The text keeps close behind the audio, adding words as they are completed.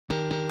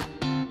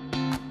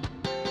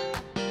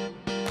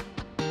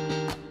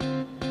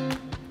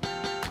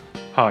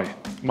Hi,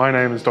 my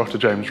name is Dr.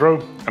 James Rowe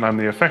and I'm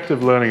the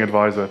Effective Learning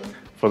Advisor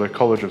for the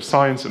College of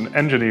Science and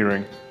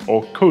Engineering,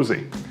 or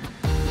COSE.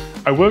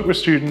 I work with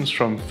students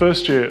from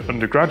first year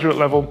undergraduate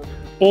level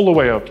all the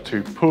way up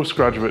to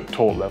postgraduate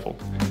taught level,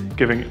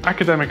 giving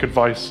academic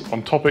advice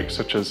on topics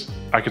such as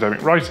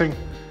academic writing,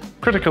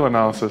 critical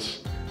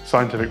analysis,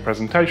 scientific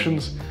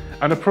presentations,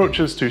 and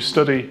approaches to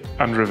study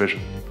and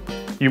revision.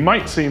 You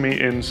might see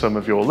me in some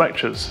of your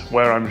lectures,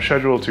 where I'm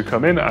scheduled to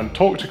come in and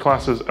talk to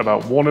classes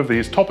about one of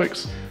these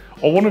topics,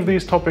 or one of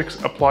these topics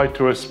applied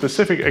to a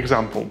specific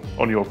example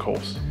on your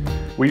course.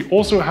 We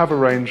also have a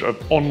range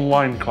of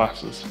online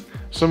classes,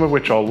 some of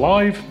which are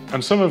live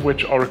and some of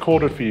which are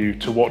recorded for you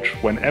to watch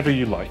whenever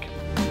you like.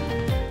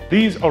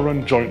 These are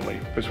run jointly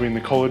between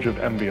the College of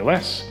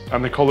MVLS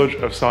and the College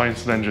of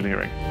Science and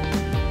Engineering.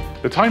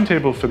 The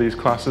timetable for these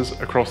classes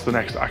across the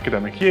next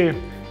academic year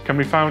can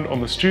be found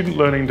on the Student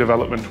Learning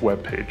Development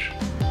webpage.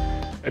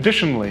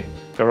 Additionally,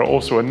 there are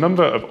also a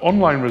number of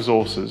online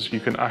resources you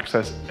can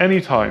access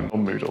anytime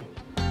on Moodle.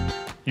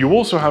 You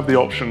also have the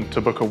option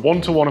to book a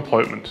one-to-one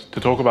appointment to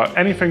talk about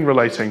anything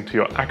relating to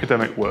your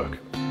academic work.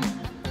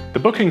 The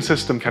booking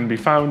system can be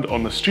found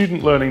on the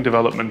Student Learning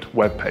Development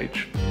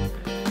webpage.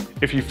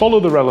 If you follow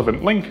the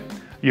relevant link,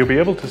 you'll be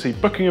able to see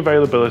booking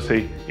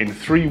availability in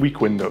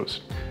 3-week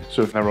windows.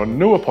 So if there are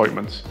no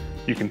appointments,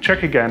 you can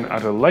check again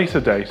at a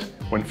later date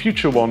when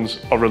future ones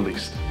are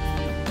released.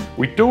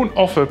 We don't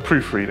offer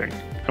proofreading,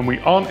 and we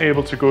aren't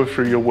able to go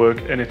through your work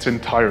in its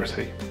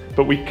entirety,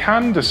 but we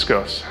can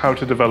discuss how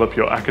to develop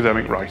your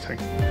academic writing.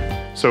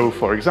 So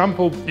for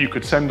example, you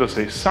could send us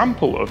a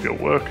sample of your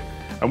work,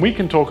 and we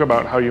can talk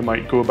about how you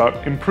might go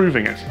about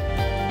improving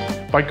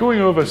it. By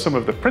going over some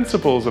of the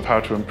principles of how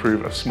to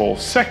improve a small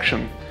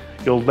section,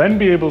 you'll then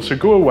be able to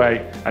go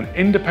away and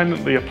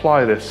independently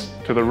apply this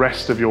to the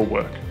rest of your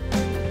work.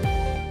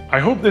 I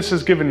hope this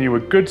has given you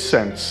a good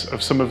sense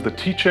of some of the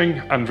teaching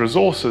and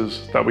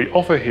resources that we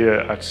offer here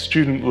at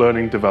Student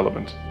Learning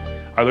Development.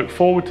 I look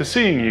forward to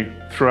seeing you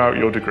throughout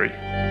your degree.